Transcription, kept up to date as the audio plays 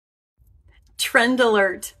Trend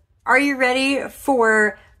alert. Are you ready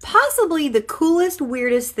for possibly the coolest,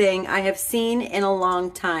 weirdest thing I have seen in a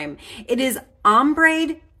long time? It is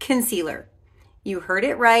ombre concealer. You heard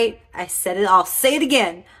it right. I said it. I'll say it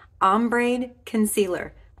again. Ombre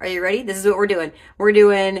concealer. Are you ready? This is what we're doing. We're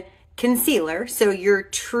doing concealer. So your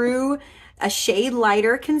true, a shade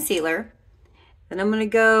lighter concealer. Then I'm going to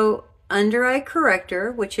go under eye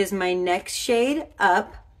corrector, which is my next shade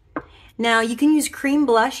up. Now you can use cream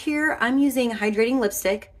blush here. I'm using hydrating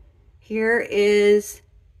lipstick. Here is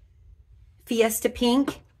Festive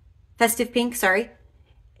Pink, sorry,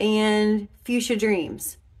 and Fuchsia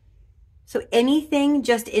Dreams. So anything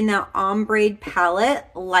just in that ombre palette,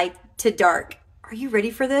 light to dark. Are you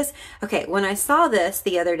ready for this? Okay, when I saw this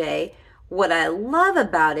the other day, what I love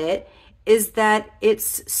about it is that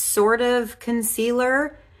it's sort of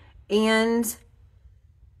concealer and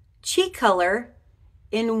cheek color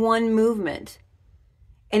in one movement.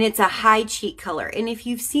 And it's a high cheek color. And if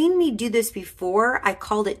you've seen me do this before, I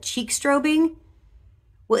called it cheek strobing.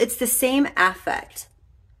 Well, it's the same affect.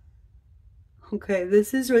 Okay,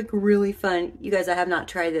 this is like really fun. You guys, I have not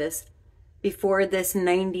tried this before this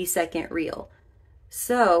 90-second reel.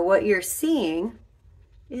 So what you're seeing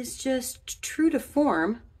is just true to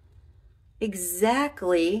form.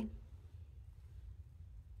 Exactly.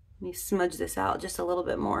 Let me smudge this out just a little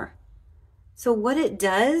bit more. So what it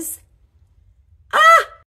does,